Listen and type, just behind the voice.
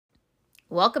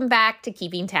Welcome back to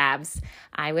Keeping Tabs.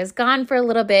 I was gone for a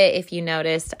little bit. If you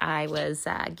noticed, I was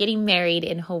getting married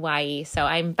in Hawaii. So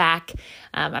I'm back.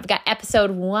 I've got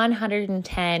episode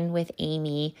 110 with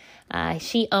Amy.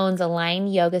 She owns a Line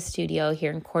Yoga Studio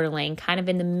here in Coeur d'Alene, kind of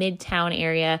in the Midtown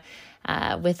area,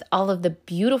 with all of the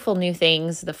beautiful new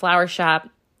things, the flower shop,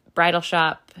 bridal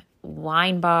shop,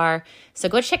 wine bar. So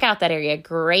go check out that area.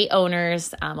 Great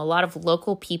owners, a lot of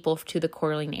local people to the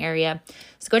Coeur d'Alene area.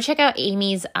 So go check out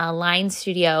Amy's Line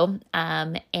Studio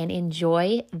and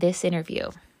enjoy this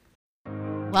interview.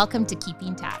 Welcome to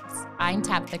Keeping Tabs. I'm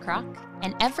Tabitha Crock,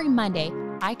 and every Monday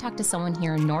I talk to someone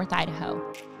here in North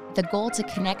Idaho. The goal to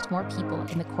connect more people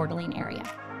in the Coeur d'Alene area.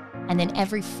 And then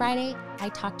every Friday I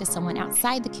talk to someone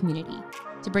outside the community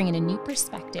to bring in a new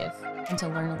perspective and to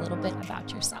learn a little bit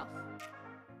about yourself.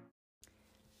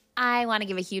 I want to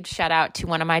give a huge shout out to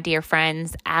one of my dear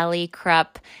friends, Allie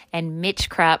Krupp and Mitch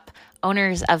Krupp,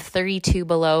 owners of 32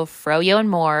 Below Froyo and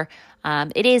More.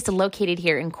 It is located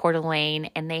here in Coeur d'Alene,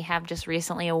 and they have just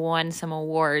recently won some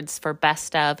awards for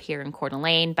Best of here in Coeur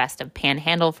d'Alene, Best of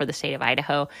Panhandle for the state of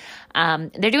Idaho.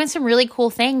 They're doing some really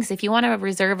cool things. If you want to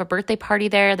reserve a birthday party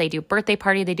there, they do birthday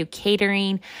party, they do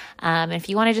catering. If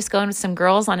you want to just go in with some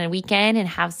girls on a weekend and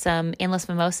have some endless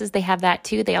mimosas, they have that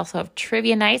too. They also have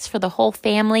trivia nights for the whole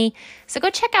family. So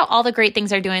go check out all the great things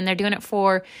they're doing. They're doing it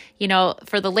for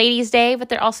the ladies' day, but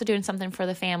they're also doing something for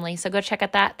the family. So go check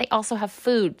out that. They also have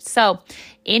food. So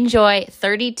enjoy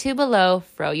 32 Below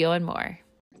Froyo and More.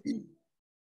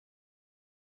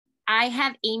 I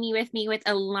have Amy with me with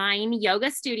a Line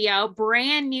Yoga Studio,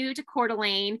 brand new to Coeur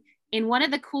d'Alene, in one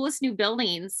of the coolest new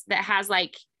buildings that has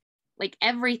like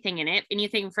everything in it.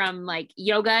 Anything from like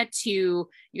yoga to, you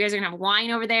guys are gonna have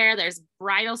wine over there. There's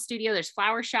bridal studio, there's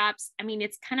flower shops. I mean,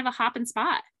 it's kind of a hopping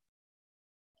spot.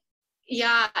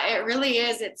 Yeah, it really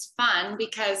is. It's fun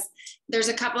because there's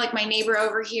a couple, like my neighbor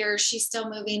over here, she's still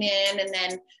moving in, and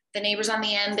then the neighbors on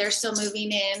the end, they're still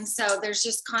moving in. So there's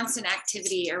just constant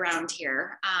activity around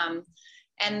here.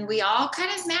 And we all kind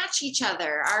of match each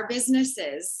other, our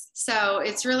businesses. So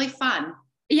it's really fun.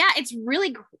 Yeah, it's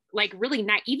really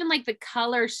nice. Even like the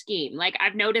color scheme. Like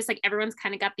I've noticed like everyone's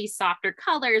kind of got these softer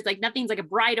colors, like nothing's like a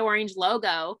bright orange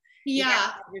logo.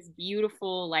 Yeah. This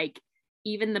beautiful, like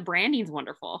even the branding's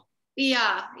wonderful.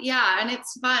 Yeah. And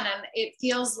it's fun. And it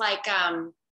feels like,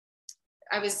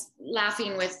 I was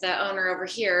laughing with the owner over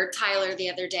here, Tyler, the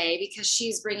other day, because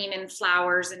she's bringing in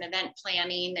flowers and event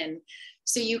planning. And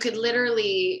so you could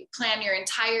literally plan your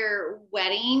entire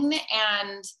wedding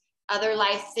and other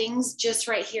life things just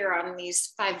right here on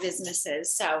these 5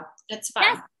 businesses. So it's fun.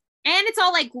 Yes. And it's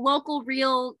all like local,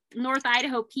 real North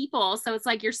Idaho people. So it's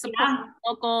like you're supporting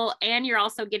local, and you're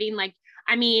also getting like,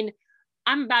 I mean,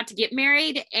 I'm about to get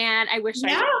married, and I wish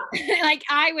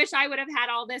I wish I would have had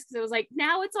all this, because it was like,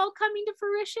 now it's all coming to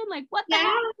fruition. Like what the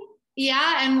heck?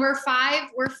 Yeah. And we're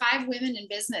five women in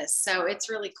business. So it's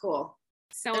really cool.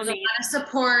 So there's amazing. A lot of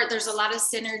support. There's a lot of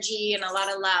synergy and a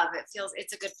lot of love.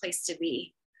 It's a good place to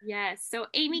be. Yes. So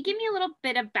Amy, give me a little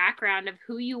bit of background of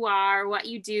who you are, what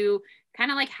you do, kind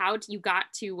of like how you got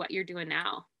to what you're doing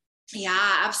now.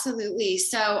 Yeah, absolutely.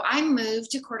 So I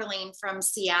moved to Coeur d'Alene from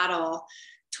Seattle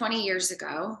 20 years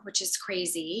ago, which is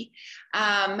crazy.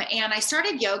 And I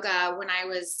started yoga when I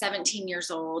was 17 years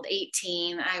old,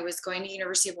 18. I was going to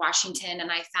University of Washington,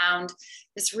 and I found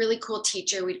this really cool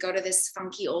teacher. We'd go to this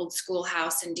funky old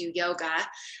schoolhouse and do yoga.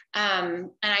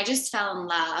 And I just fell in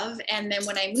love. And then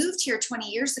when I moved here 20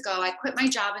 years ago, I quit my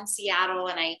job in Seattle,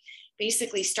 and I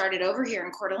basically started over here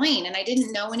in Coeur d'Alene, and I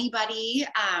didn't know anybody.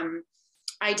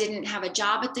 I didn't have a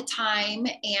job at the time.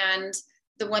 And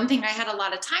the one thing I had a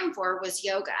lot of time for was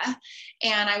yoga.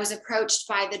 And I was approached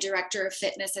by the director of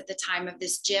fitness at the time of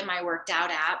this gym I worked out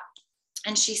at.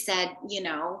 And she said,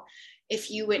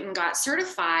 if you went and got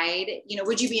certified,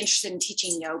 would you be interested in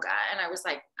teaching yoga? And I was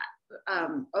like,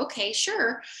 okay,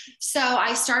 sure. So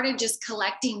I started just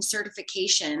collecting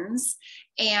certifications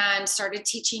and started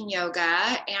teaching yoga.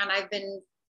 And I've been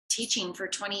teaching for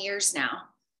 20 years now.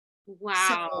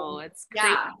 Wow. So, it's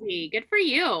crazy. Good for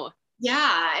you.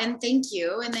 Yeah. And thank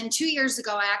you. And then 2 years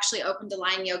ago, I actually opened a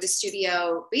Line Yoga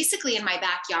Studio basically in my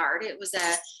backyard. It was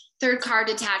a 3-car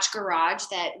detached garage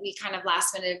that we kind of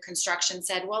last minute construction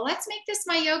said, well, let's make this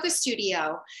my yoga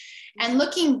studio. And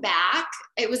looking back,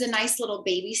 it was a nice little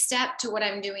baby step to what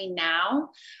I'm doing now.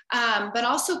 But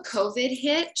also COVID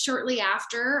hit shortly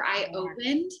after I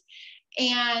opened.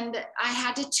 And I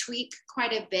had to tweak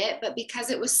quite a bit, but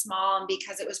because it was small and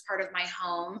because it was part of my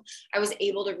home, I was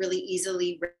able to really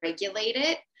easily regulate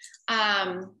it.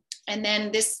 And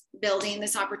then this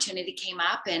opportunity came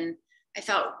up, and I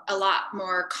felt a lot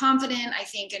more confident, I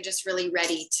think, and just really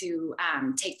ready to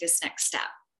take this next step.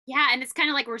 Yeah. And it's kind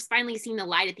of like we're finally seeing the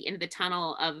light at the end of the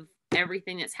tunnel of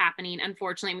everything that's happening.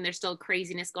 Unfortunately, I mean, there's still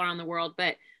craziness going on in the world,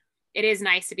 but it is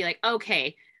nice to be like,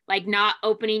 okay, like not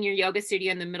opening your yoga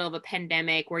studio in the middle of a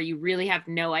pandemic where you really have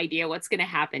no idea what's going to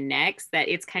happen next. That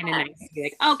it's kind of nice to be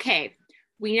like, okay,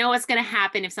 we know what's going to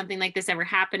happen if something like this ever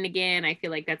happened again. I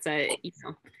feel like that's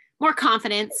more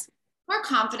confidence. More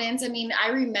confidence. I mean, I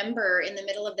remember in the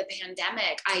middle of the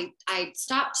pandemic, I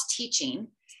stopped teaching,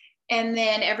 and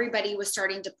then everybody was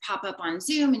starting to pop up on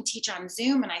Zoom and teach on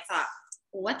Zoom. And I thought,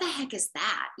 what the heck is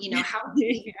that? How do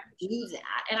you do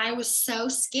that? And I was so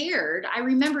scared. I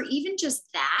remember even just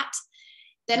that.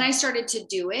 Then I started to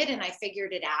do it and I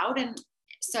figured it out. And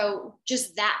so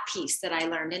just that piece that I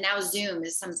learned. And now Zoom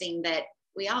is something that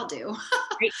we all do.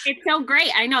 It's so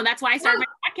great. I know. That's why I started my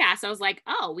podcast. I was like,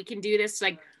 oh, we can do this.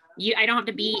 Like, I don't have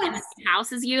to be in the same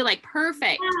house as you. Like,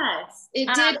 perfect. Yes,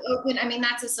 it did open. I mean,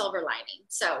 that's a silver lining.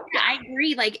 So yeah, I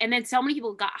agree. Like, and then so many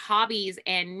people got hobbies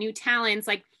and new talents.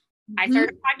 Like, I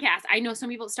started a podcast. I know some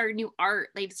people started new art.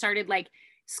 They've started like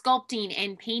sculpting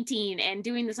and painting and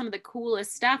doing some of the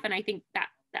coolest stuff. And I think that,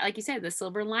 like you said, the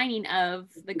silver lining of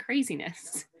the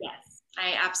craziness. Yes,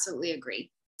 I absolutely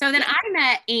agree. So then I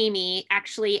met Amy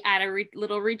actually at a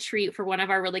little retreat for one of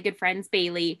our really good friends,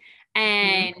 Bailey,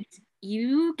 and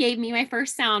you gave me my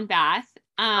first sound bath.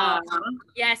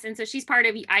 Yes, and so she's part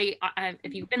of.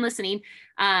 If you've been listening,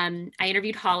 I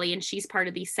interviewed Holly, and she's part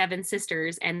of these 7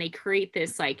 sisters, and they create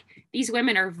this like these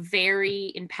women are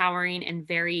very empowering and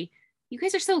very. You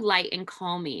guys are so light and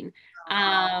calming.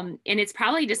 And it's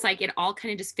probably just like it all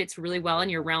kind of just fits really well in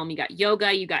your realm. You got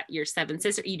yoga, you got your 7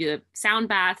 sisters, you do sound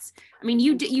baths. I mean,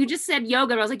 you just said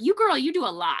yoga, but I was like, you do a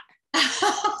lot.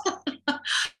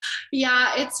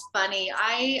 Yeah, it's funny.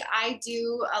 I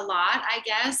do a lot, I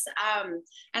guess.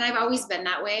 And I've always been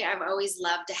that way. I've always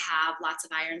loved to have lots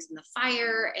of irons in the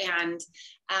fire. And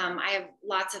I have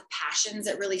lots of passions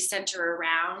that really center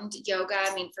around yoga.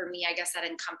 I mean, for me, I guess that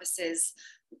encompasses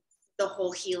the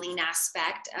whole healing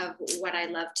aspect of what I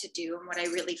love to do and what I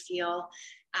really feel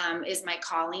is my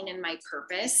calling and my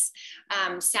purpose.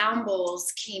 Sound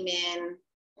bowls came in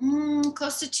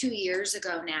close to 2 years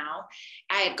ago now.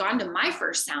 I had gone to my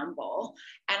first sound bowl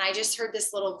and I just heard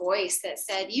this little voice that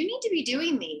said, you need to be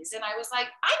doing these. And I was like,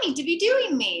 I need to be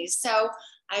doing these. So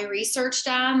I researched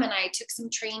them and I took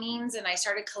some trainings and I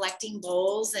started collecting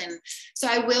bowls. And so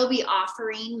I will be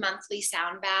offering monthly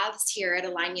sound baths here at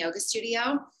Align Yoga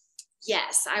Studio.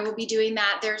 Yes, I will be doing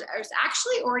that. There's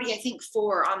actually already, I think,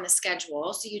 4 on the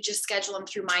schedule. So you just schedule them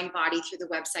through Mindbody through the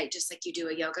website, just like you do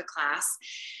a yoga class.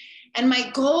 And my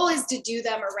goal is to do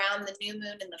them around the new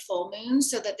moon and the full moon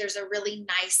so that there's a really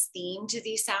nice theme to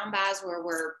these sound baths where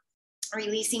we're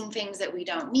releasing things that we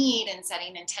don't need and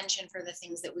setting intention for the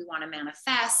things that we want to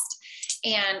manifest.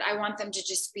 And I want them to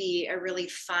just be a really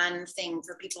fun thing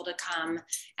for people to come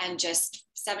and just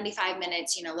 75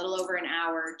 minutes, a little over an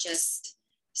hour, just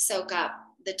soak up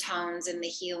the tones and the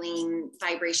healing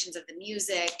vibrations of the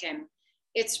music. And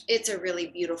it's a really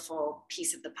beautiful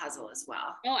piece of the puzzle as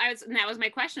well. Oh, and that was my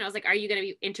question. I was like, are you going to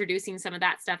be introducing some of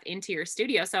that stuff into your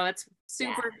studio? So it's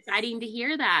super exciting to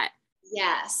hear that.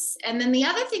 Yes. And then the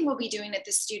other thing we'll be doing at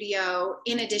the studio,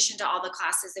 in addition to all the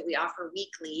classes that we offer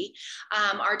weekly,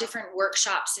 are different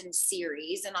workshops and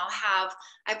series. And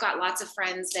I've got lots of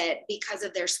friends that because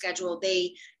of their schedule,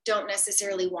 they don't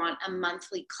necessarily want a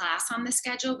monthly class on the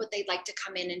schedule, but they'd like to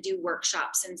come in and do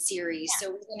workshops and series. So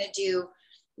we're going to do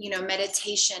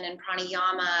meditation and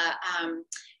pranayama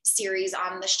series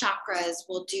on the chakras.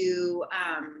 We'll do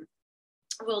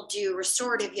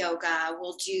restorative yoga.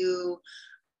 We'll do,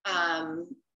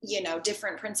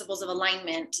 different principles of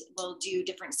alignment. We'll do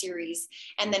different series.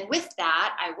 And then with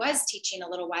that, I was teaching a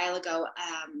little while ago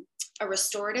a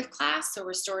restorative class. So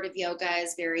restorative yoga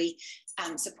is very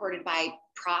supported by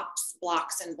props,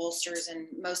 blocks, and bolsters, and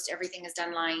most everything is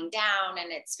done lying down,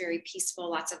 and it's very peaceful,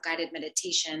 lots of guided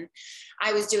meditation.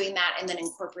 I was doing that and then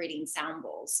incorporating sound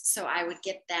bowls. So I would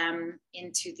get them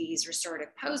into these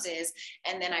restorative poses,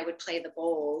 and then I would play the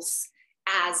bowls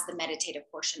as the meditative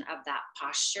portion of that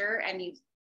posture, and you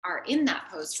are in that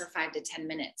pose for 5 to 10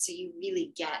 minutes. So you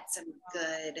really get some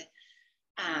good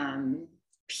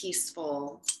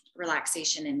peaceful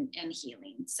relaxation and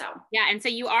healing. So yeah. And so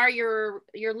you're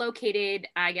located,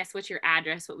 I guess, what's your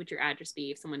address? What would your address be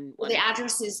if someone wanted? The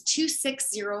address is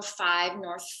 2605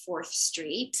 North 4th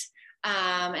Street.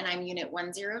 And I'm unit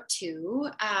 102.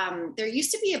 There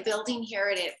used to be a building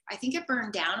here I think it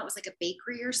burned down. It was like a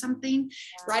bakery or something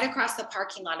right across the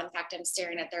parking lot. In fact, I'm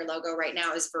staring at their logo right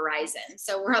now is Verizon.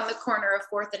 So we're on the corner of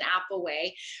 4th and Apple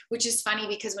Way, which is funny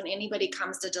because when anybody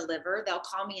comes to deliver, they'll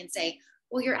call me and say,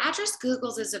 well, your address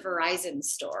Googles as a Verizon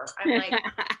store. I'm like,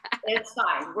 it's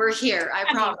fine. We're here. I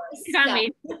promise.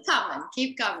 Yeah,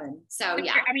 keep coming. So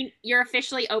yeah. I mean, you're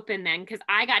officially open then, because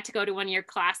I got to go to one of your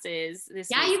classes this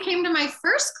week. You came to my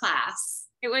first class.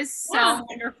 It was so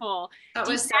wonderful. That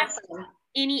was so fun.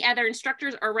 Any other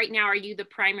instructors, or right now are you the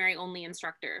primary only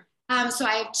instructor? So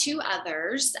I have 2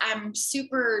 others. I'm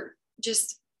super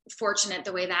just fortunate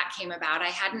the way that came about. I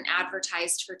hadn't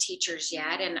advertised for teachers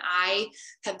yet, and I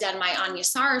have done my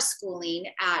Anyasara schooling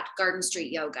at Garden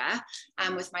Street Yoga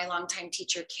with my longtime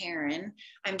teacher, Karen.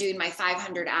 I'm doing my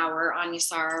 500-hour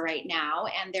Anyasara right now,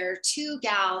 and there are 2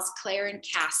 gals, Claire and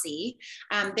Cassie.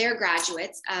 They're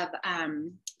graduates of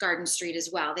Garden Street as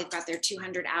well. They've got their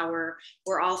 200-hour.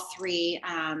 We're all 3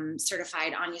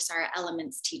 certified Anyasara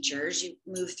Elements teachers. You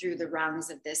move through the rungs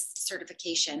of this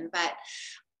certification, but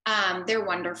they're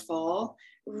wonderful,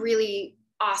 really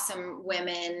awesome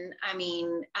women. I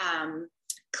mean,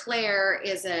 Claire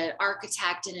is an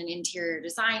architect and an interior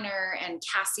designer, and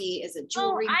Cassie is a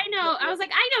jewelry. Oh, I know. I was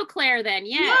like, I know Claire then.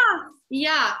 Yeah.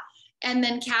 Yeah. And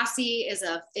then Cassie is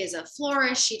a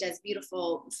florist. She does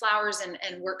beautiful flowers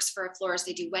and works for a florist.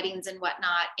 They do weddings and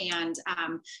whatnot. And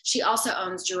she also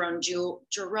owns Jerome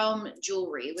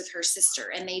Jewelry with her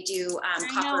sister, and they do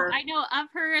copper. I know of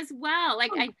her as well.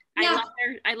 Like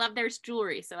I love their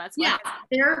jewelry. So that's why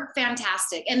they're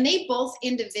fantastic. And they both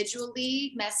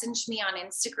individually messaged me on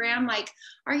Instagram, like,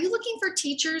 are you looking for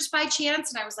teachers by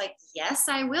chance? And I was like, yes,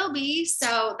 I will be.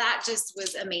 So that just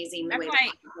was amazing. I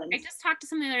just talked to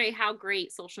someone the other day how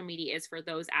great social media is for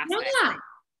those aspects.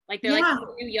 Like they're like,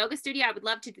 new yoga studio, I would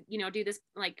love to, do this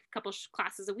like a couple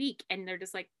classes a week. And they're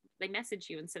just like, they message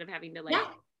you instead of having to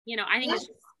I think it's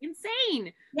just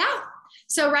insane. Yeah.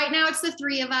 So right now it's the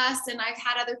 3 of us, and I've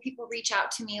had other people reach out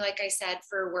to me, like I said,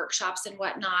 for workshops and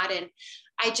whatnot. And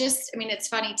it's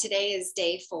funny, today is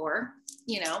day 4,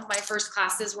 my first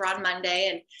classes were on Monday,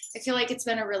 and I feel like it's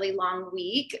been a really long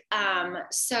week.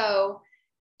 So,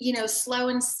 slow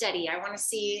and steady. I want to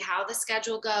see how the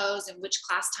schedule goes and which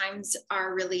class times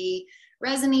are really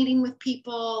resonating with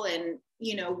people, and,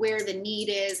 where the need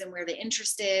is and where the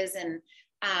interest is. And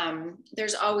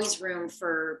there's always room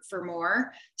for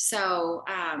more. So,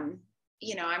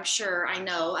 I'm sure, I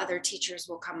know other teachers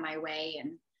will come my way,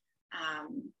 and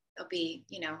they'll be,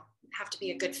 have to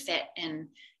be a good fit and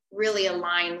really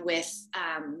align with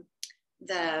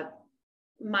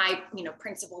my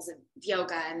principles of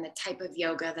yoga and the type of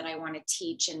yoga that I want to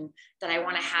teach and that I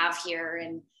want to have here.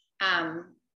 And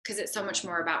because it's so much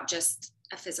more about just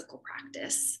a physical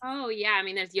practice. Oh yeah. I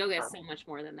mean, there's yoga is so much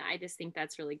more than that. I just think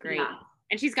that's really great. Yeah.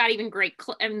 And she's got even great,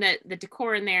 and the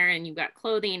decor in there, and you've got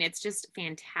clothing. It's just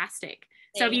fantastic.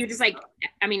 So if you just like,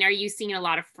 are you seeing a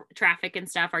lot of traffic and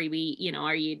stuff?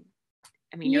 It's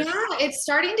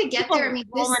starting to get there.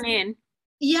 Rolling in.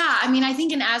 Yeah. I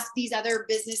think, and as these other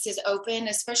businesses open,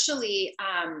 especially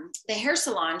the hair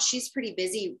salon, she's pretty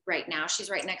busy right now. She's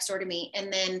right next door to me.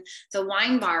 And then the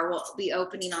wine bar will be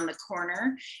opening on the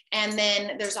corner. And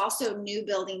then there's also new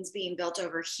buildings being built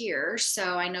over here.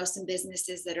 So I know some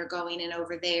businesses that are going in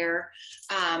over there.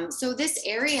 So this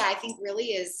area, I think, really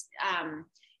is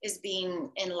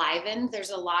being enlivened. There's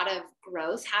a lot of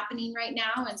growth happening right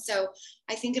now. And so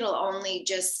I think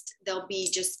there'll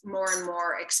be just more and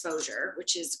more exposure,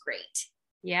 which is great.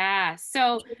 Yeah.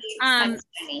 So, I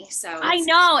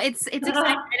know it's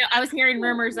exciting. I was hearing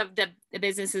rumors of the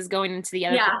businesses going into the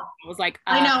other. Yeah. I was like,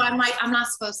 I know. I'm like, I don't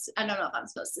know if I'm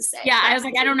supposed to say. Yeah. I was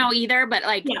like, I don't know either, but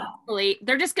hopefully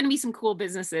they're just going to be some cool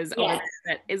businesses over there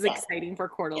that is exciting for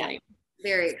Coeur d'Alene. Yeah.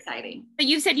 Very exciting. But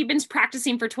you said you've been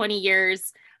practicing for 20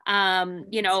 years.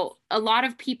 A lot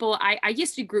of people, I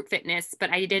used to do group fitness,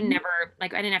 but I didn't I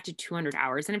didn't have to do 200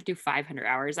 hours. I didn't have to do 500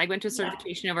 hours. I went to a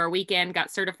certification over a weekend,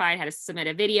 got certified, had to submit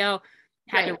a video,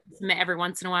 had to submit every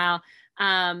once in a while.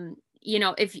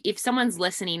 If someone's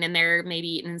listening and they're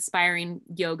maybe an inspiring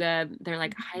yoga, they're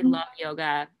like, I love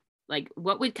yoga. Like,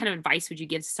 what kind of advice would you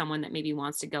give to someone that maybe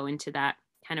wants to go into that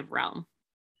kind of realm?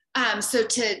 So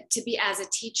to be as a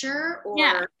teacher, or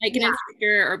an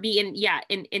instructor, or be in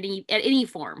any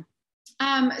form.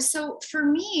 So for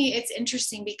me, it's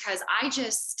interesting because I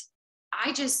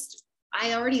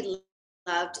already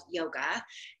loved yoga.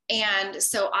 And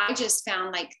so I just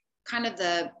found like kind of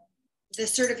the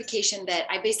certification that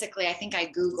I think I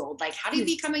Googled, like, how do you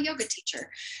become a yoga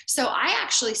teacher? So I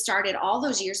actually started all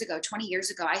those years ago, 20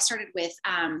 years ago, I started with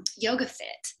Yoga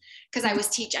Fit, because I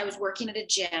was working at a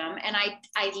gym, and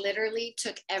I literally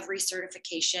took every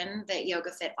certification that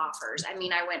Yoga Fit offers. I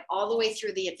went all the way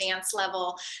through the advanced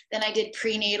level. Then I did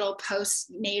prenatal,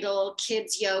 postnatal,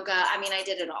 kids yoga. I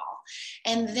did it all.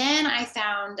 And then I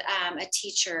found a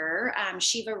teacher,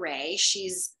 Shiva Ray.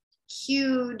 She's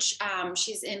huge.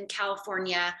 She's in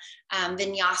California,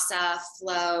 Vinyasa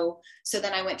Flow. So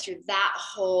then I went through that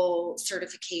whole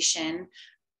certification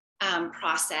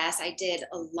process. I did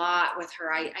a lot with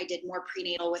her. I did more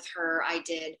prenatal with her. I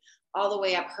did all the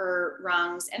way up her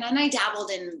rungs. And then I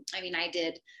dabbled in, I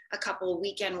did a couple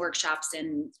weekend workshops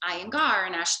in Iyengar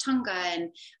and Ashtanga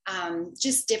and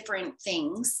just different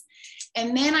things.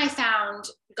 And then I found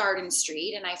Garden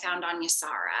Street and I found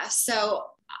Anusara. So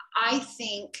I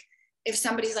think if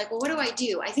somebody's like, well, what do I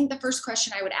do? I think the first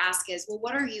question I would ask is, well,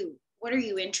 what are you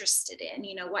interested in?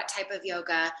 You know, what type of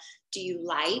yoga do you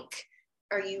like?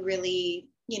 Are you really,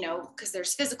 because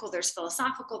there's physical, there's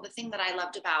philosophical. The thing that I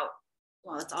loved about,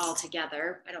 well, it's all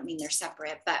together. I don't mean they're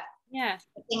separate, but yeah,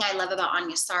 the thing I love about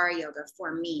Anusara yoga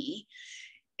for me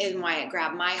and why it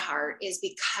grabbed my heart is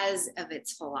because of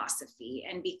its philosophy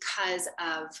and because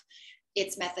of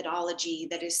its methodology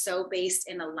that is so based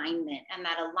in alignment. And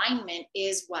that alignment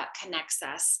is what connects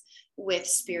us with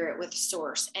spirit, with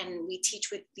source. And we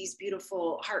teach with these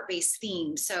beautiful heart-based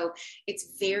themes. So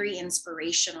it's very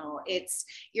inspirational.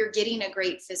 You're getting a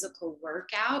great physical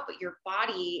workout, but your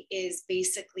body is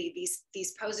basically,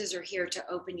 these poses are here to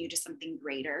open you to something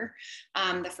greater.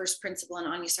 The first principle in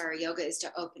Anusara yoga is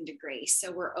to open to grace.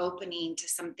 So we're opening to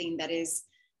something that is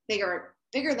bigger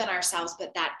than ourselves,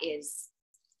 but that is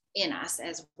in us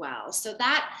as well. So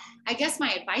that, I guess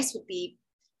my advice would be,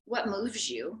 what moves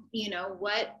you?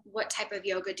 What type of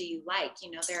yoga do you like?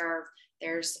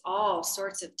 There's all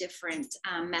sorts of different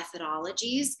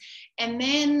methodologies.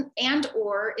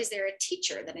 Or is there a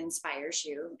teacher that inspires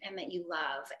you and that you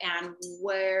love? And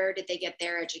where did they get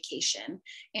their education?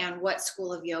 And what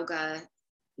school of yoga,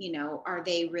 are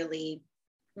they really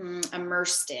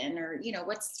immersed in? Or,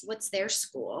 what's their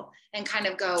school? And kind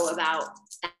of go about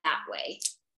that way.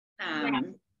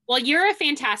 Well, you're a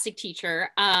fantastic teacher.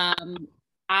 Our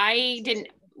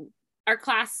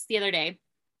class the other day,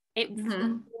 it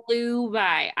flew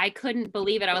by. I couldn't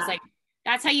believe it. I was like,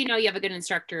 that's how you know you have a good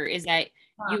instructor, is that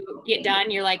you get done,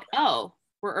 you're like, oh,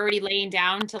 we're already laying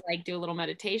down to like do a little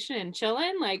meditation and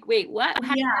chilling. Like, wait, what?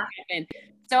 How did that happen?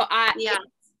 So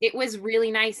it was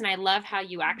really nice. And I love how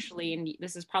you actually, and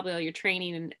this is probably all your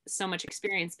training and so much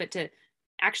experience, but to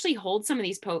actually hold some of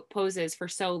these poses for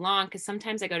so long. Cause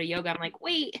sometimes I go to yoga, I'm like,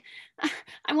 wait,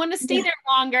 I want to stay there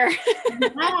longer.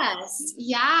 Yes.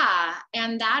 Yeah.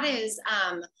 And that is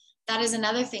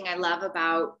another thing I love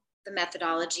about the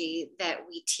methodology that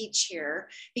we teach here,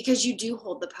 because you do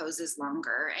hold the poses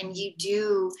longer and you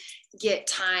do get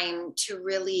time to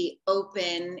really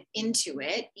open into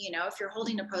it. If you're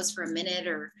holding a pose for a minute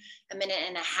or a minute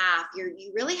and a half,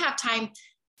 you really have time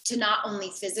to not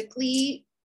only physically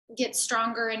get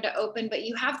stronger and to open, but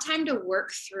you have time to work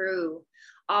through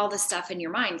all the stuff in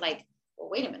your mind. Like, well,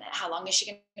 wait a minute, how long is she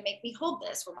going to make me hold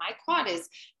this? Well, my quad is,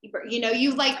 you have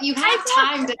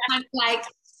time to kind of like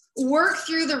work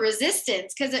through the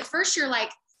resistance. Cause at first you're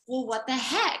like, well, what the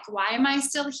heck? Why am I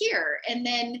still here? And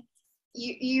then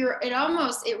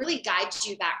it really guides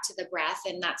you back to the breath.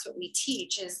 And that's what we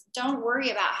teach, is don't worry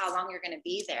about how long you're going to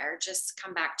be there. Just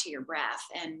come back to your breath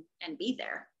and be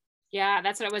there. Yeah,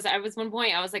 that's what I was one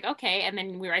point. I was like, okay. And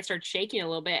then I started shaking a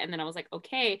little bit. And then I was like,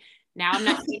 okay, now I'm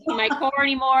not using my core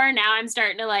anymore. Now I'm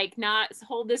starting to like not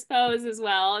hold this pose as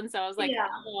well. And so I was like,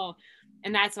 oh,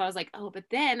 and that's why I was like, oh, but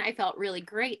then I felt really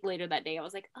great later that day. I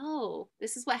was like, oh,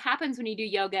 this is what happens when you do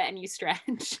yoga and you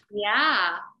stretch.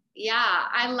 Yeah. Yeah.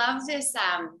 I love this.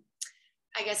 I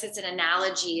guess it's an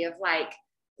analogy of like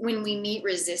when we meet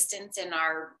resistance in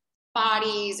our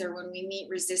bodies, or when we meet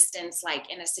resistance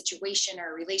like in a situation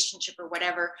or a relationship or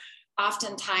whatever,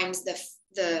 oftentimes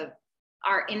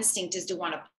our instinct is to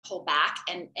want to pull back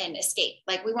and escape.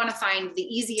 Like we want to find the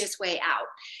easiest way out.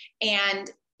 And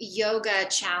yoga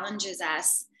challenges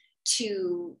us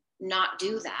to not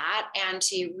do that and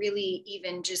to really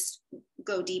even just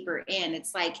go deeper in.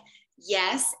 It's like,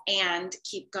 yes, and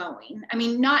keep going. I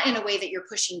mean, not in a way that you're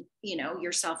pushing,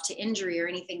 yourself to injury or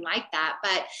anything like that,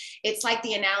 but it's like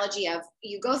the analogy of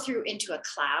you go through into a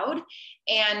cloud,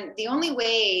 and the only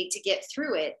way to get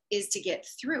through it is to get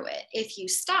through it. If you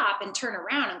stop and turn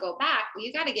around and go back, well,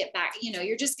 you got to get back.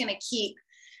 You're just going to keep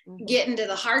getting to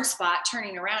the hard spot,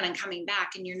 turning around and coming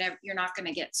back, and you're not going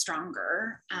to get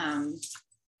stronger.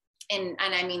 And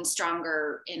I mean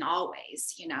stronger in all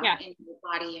ways, in your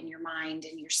body and your mind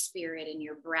and your spirit and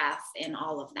your breath and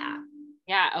all of that.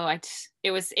 Yeah. Oh, I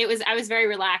was very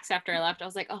relaxed after I left. I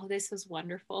was like, oh, this was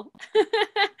wonderful.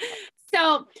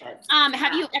 So,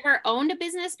 have you ever owned a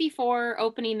business before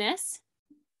opening this?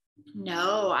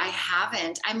 No, I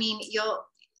haven't. I mean, you'll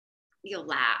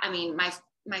laugh. I mean, my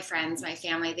friends, my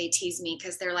family, they tease me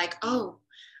because they're like, oh,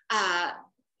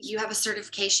 you have a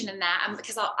certification in that?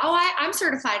 Because I'm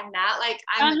certified in that. Like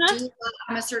I'm a doula,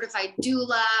 I'm a certified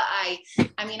doula.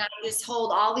 I mean, I just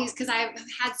hold all these because I've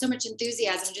had so much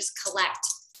enthusiasm, just collect.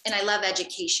 And I love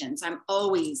education. So I'm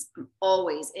always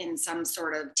in some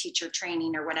sort of teacher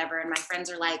training or whatever. And my friends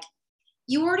are like,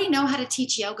 you already know how to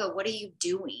teach yoga. What are you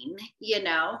doing? You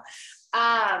know?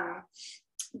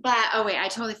 But oh wait, I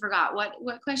totally forgot.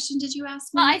 What question did you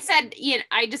ask me? Well, I said,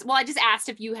 I just asked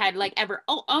if you had like ever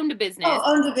owned a business. Oh,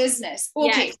 owned a business.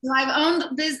 Okay. Yes. So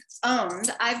I've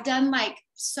I've done like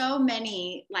so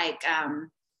many like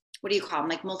what do you call them?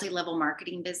 Like multi-level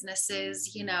marketing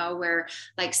businesses, you know, where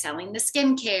like selling the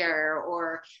skincare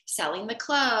or selling the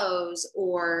clothes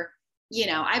or, you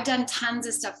know, I've done tons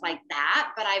of stuff like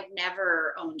that, but I've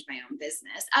never owned my own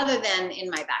business other than in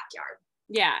my backyard.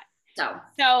 Yeah. So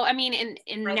I mean,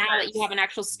 and now that you have an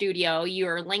actual studio,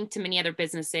 you're linked to many other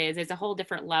businesses. It's a whole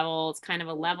different level. It's kind of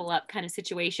a level up kind of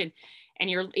situation. And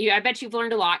I bet you've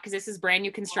learned a lot because this is brand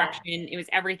new construction. It was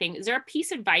everything. Is there a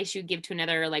piece of advice you give to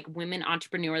another like women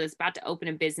entrepreneur that's about to open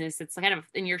a business? It's kind of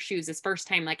in your shoes, this first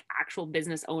time like actual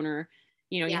business owner,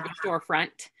 you know, you have a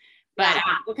storefront. But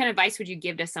what kind of advice would you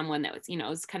give to someone that was, you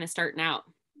know, is kind of starting out?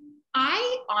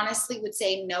 I honestly would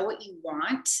say know what you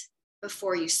want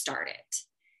before you start it.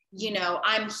 You know,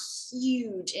 I'm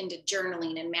huge into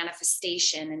journaling and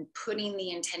manifestation and putting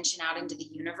the intention out into the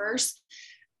universe.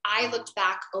 I looked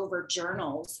back over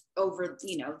journals over,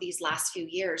 you know, these last few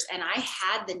years, and I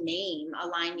had the name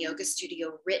Align Yoga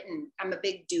Studio written. I'm a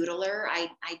big doodler. I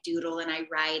doodle and I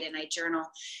write and I journal.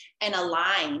 And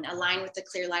align with the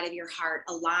clear light of your heart.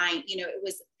 Align, you know,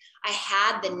 I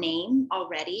had the name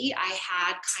already. I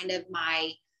had kind of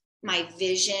my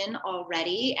vision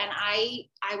already, and I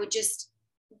would just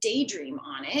daydream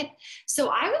on it. So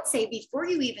I would say before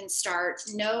you even start,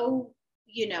 know,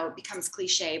 you know, it becomes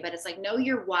cliche, but it's like, know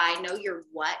your why, know your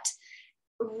what,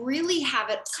 really have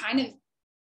it kind of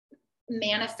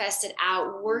manifest it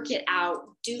out, work it out,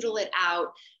 doodle it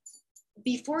out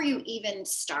before you even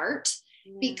start,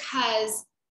 because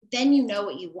then you know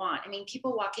what you want. I mean,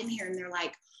 people walk in here and they're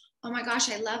like, oh my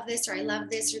gosh, I love this, or I love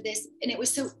this or this. And it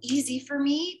was so easy for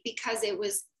me because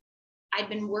I'd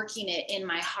been working it in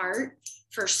my heart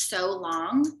for so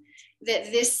long that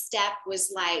this step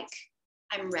was like,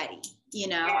 I'm ready. You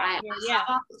know, I have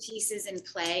all the pieces in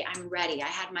play. I'm ready. I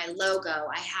had my logo.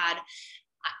 I had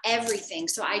everything.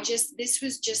 So this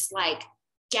was just like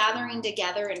gathering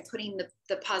together and putting the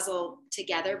puzzle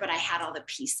together, but I had all the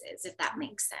pieces, if that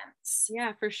makes sense.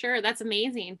 Yeah, for sure. That's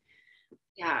amazing.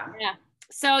 Yeah. Yeah.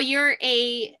 So you're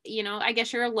I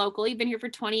guess you're a local. You've been here for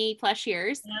 20 plus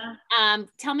years. Yeah.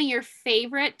 Tell me your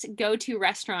favorite go-to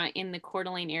restaurant in the Coeur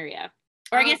d'Alene area,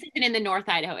 or I guess even in the North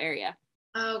Idaho area.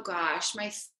 Oh gosh,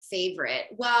 my favorite.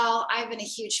 Well, I've been a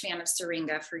huge fan of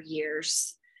Syringa for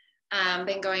years.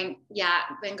 Been going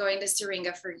to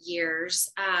Syringa for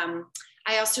years.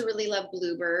 I also really love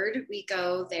Bluebird. We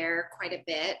go there quite a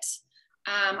bit.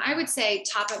 I would say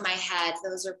top of my head,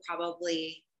 those are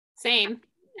probably same.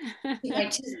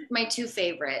 my two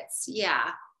favorites.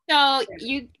 Yeah. So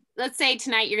let's say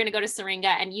tonight you're going to go to Syringa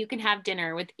and you can have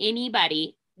dinner with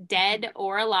anybody, dead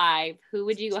or alive. Who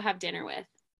would you go have dinner with?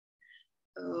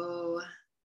 Oh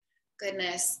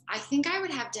goodness. I think I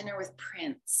would have dinner with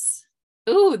Prince.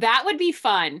 Ooh, that would be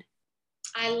fun.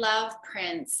 I love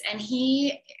Prince, and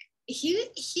he's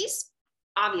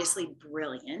obviously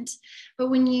brilliant, but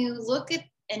when you look at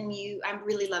I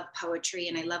really love poetry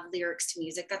and I love lyrics to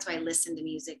music. That's why I listen to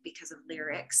music, because of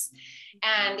lyrics.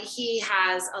 And he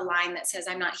has a line that says,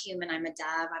 I'm not human, I'm a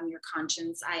dove, I'm your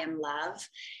conscience, I am love.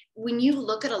 When you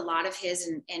look at a lot of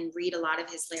his and read a lot of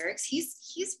his lyrics, he's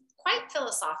quite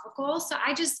philosophical. So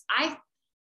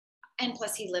and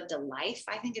plus he lived a life.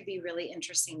 I think it'd be really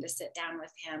interesting to sit down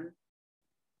with him.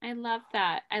 I love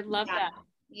that. That.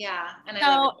 Yeah. And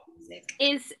I love music.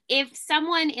 If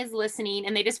someone is listening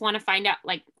and they just want to find how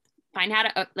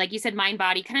to, like you said, mind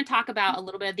body, kind of talk about a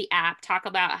little bit of the app, talk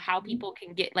about how people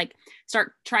can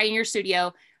start trying your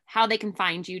studio, how they can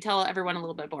find you. Tell everyone a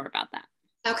little bit more about that.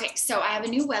 Okay. So I have a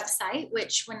new website,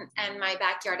 which in my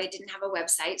backyard, I didn't have a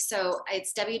website. So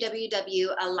it's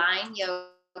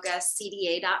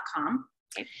www.alignyogacda.com.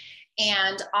 Okay.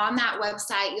 And on that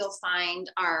website, you'll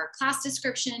find our class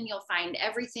description. You'll find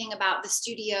everything about the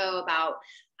studio, about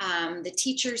the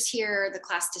teachers here, the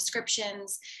class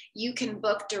descriptions. You can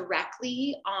book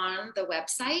directly on the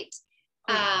website.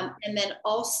 And then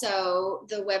also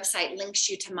the website links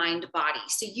you to Mind Body.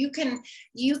 So you can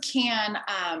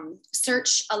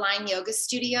search Align Yoga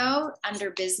Studio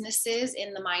under businesses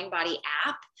in the Mind Body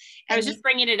app. I was just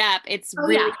bringing it up. It's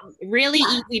really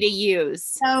easy to use.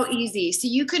 So easy. So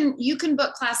you can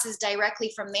book classes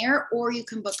directly from there, or you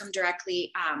can book them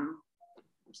directly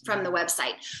from the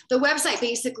website. The website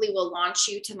basically will launch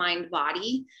you to Mind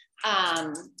Body.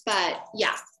 But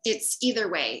yeah, it's either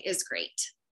way is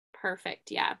great. Perfect.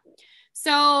 Yeah.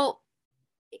 So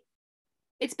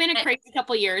it's been a crazy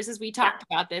couple of years as we talked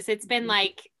about this. It's been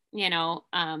like,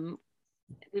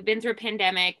 we've been through a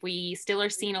pandemic. We still are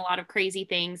seeing a lot of crazy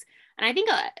things. And I think,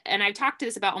 and I've talked to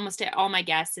this about almost all my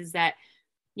guests, is that,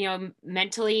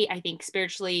 mentally, I think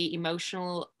spiritually,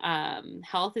 emotional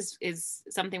health is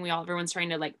something everyone's trying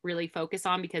to like really focus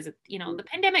on, because, the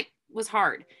pandemic was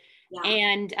hard. Yeah.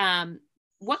 And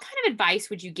what kind of advice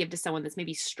would you give to someone that's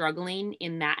maybe struggling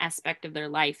in that aspect of their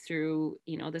life through,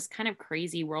 this kind of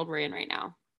crazy world we're in right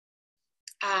now?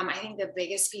 I think the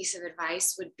biggest piece of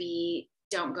advice would be,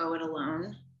 don't go it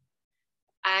alone.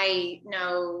 I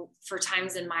know for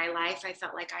times in my life, I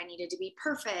felt like I needed to be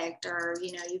perfect, or,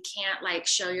 you can't like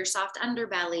show your soft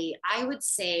underbelly. I would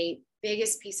say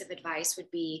biggest piece of advice would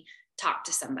be talk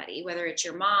to somebody, whether it's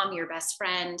your mom, your best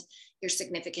friend, your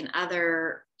significant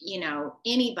other,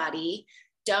 anybody.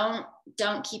 Don't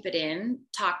keep it in,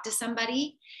 talk to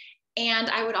somebody. And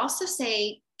I would also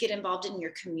say, get involved in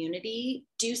your community,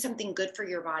 do something good for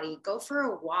your body, go for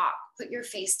a walk, put your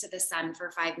face to the sun for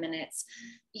 5 minutes,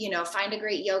 find a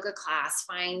great yoga class,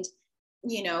 find,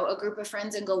 a group of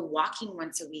friends and go walking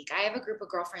once a week. I have a group of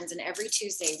girlfriends, and every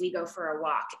Tuesday we go for a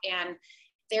walk. And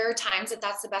there are times that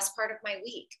that's the best part of my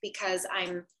week, because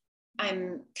I'm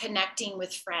connecting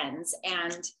with friends.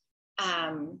 And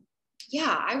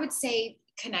I would say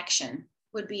connection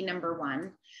would be number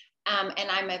one. And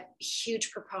I'm a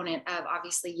huge proponent of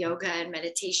obviously yoga and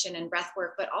meditation and breath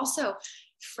work, but also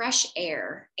fresh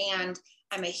air. And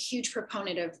I'm a huge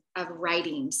proponent of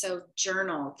writing. So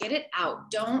journal, get it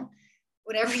out.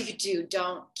 Whatever you do,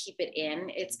 don't keep it in.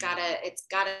 It's gotta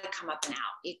come up and out.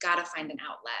 You've got to find an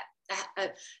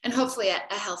outlet, and hopefully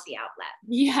a healthy outlet.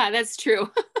 Yeah, that's true.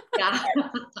 Yeah.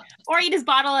 Or you just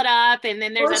bottle it up, and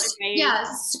then there's other ways. Yeah,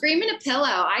 scream in a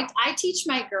pillow. I teach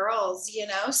my girls,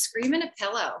 scream in a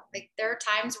pillow. Like there are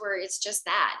times where it's just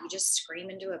that. You just scream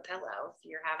into a pillow if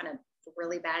you're having a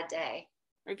really bad day.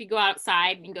 Or if you go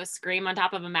outside and go scream on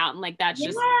top of a mountain, like that's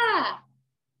just.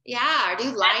 Yeah, or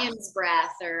do lion's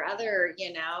breath or other,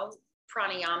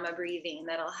 pranayama breathing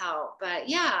that'll help. But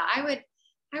yeah, I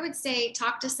would say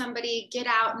talk to somebody, get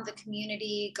out in the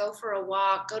community, go for a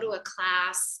walk, go to a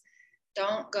class.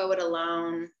 Don't go it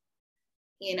alone.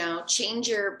 Change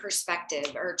your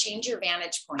perspective or change your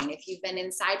vantage point. If you've been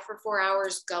inside for 4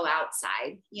 hours, go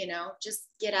outside, just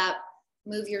get up,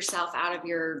 move yourself out of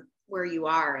where you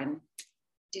are and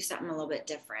do something a little bit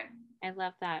different. I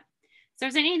love that. So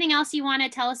is there anything else you want to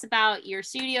tell us about your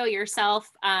studio, yourself,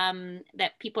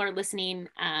 that people are listening?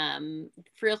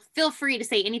 Feel free to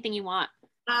say anything you want.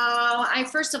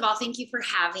 First of all, thank you for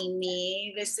having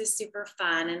me. This is super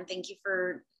fun. And thank you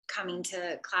for coming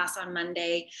to class on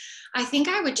Monday. I think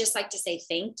I would just like to say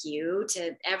thank you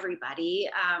to everybody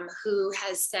who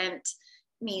has sent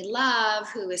me love,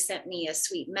 who has sent me a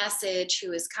sweet message,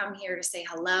 who has come here to say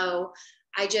hello.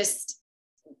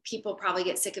 People probably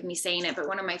get sick of me saying it, but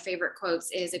one of my favorite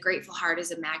quotes is, a grateful heart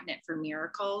is a magnet for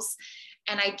miracles.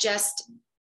 And I just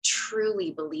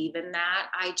truly believe in that.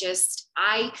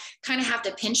 I kind of have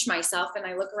to pinch myself, and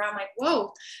I look around like,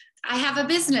 whoa, I have a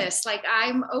business. Like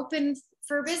I'm open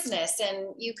for business, and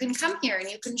you can come here and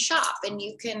you can shop and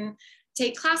you can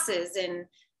take classes, and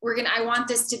I want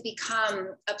this to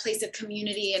become a place of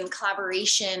community and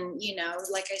collaboration,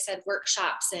 like I said,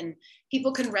 workshops, and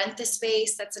people can rent the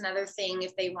space. That's another thing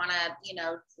if they want to,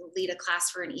 lead a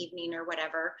class for an evening or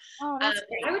whatever. Oh, that's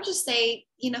great. I would just say,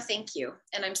 thank you.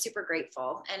 And I'm super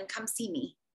grateful, and come see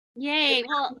me. Yay.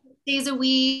 Well, days a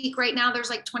week. Right now there's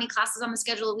like 20 classes on the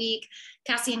schedule a week.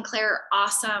 Cassie and Claire are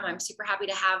awesome. I'm super happy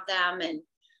to have them. And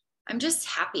I'm just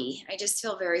happy. I just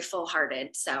feel very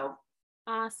full-hearted. So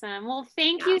awesome. Well,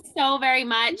 thank you so very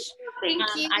much. Thank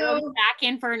you. I will be back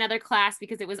in for another class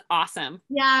because it was awesome.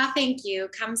 Yeah, thank you.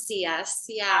 Come see us.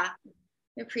 Yeah,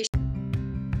 I appreciate it.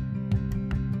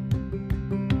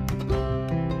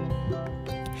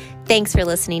 Thanks for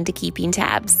listening to Keeping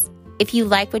Tabs. If you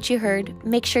like what you heard,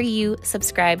 make sure you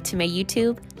subscribe to my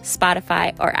YouTube,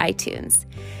 Spotify, or iTunes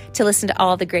to listen to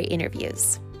all the great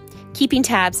interviews. Keeping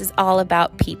Tabs is all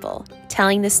about people,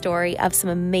 telling the story of some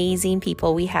amazing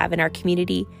people we have in our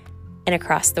community and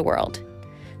across the world.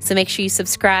 So make sure you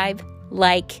subscribe,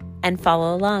 like, and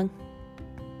follow along.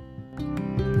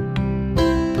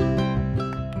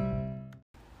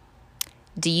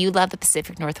 Do you love the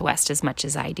Pacific Northwest as much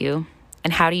as I do?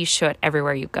 And how do you show it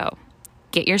everywhere you go?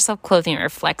 Get yourself clothing that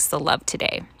reflects the love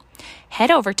today.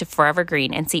 Head over to Forever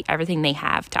Green and see everything they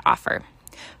have to offer.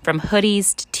 From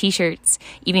hoodies to t-shirts,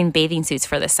 even bathing suits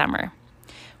for the summer.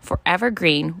 Forever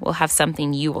Green will have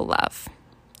something you will love.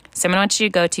 So I'm going to want you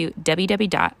to go to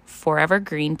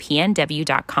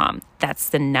www.forevergreenpnw.com. That's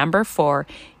the number 4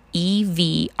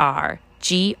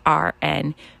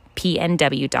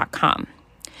 EVRGRNPNW.com.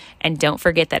 And don't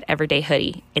forget that everyday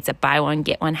hoodie. It's a buy one,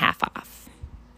 get one half off.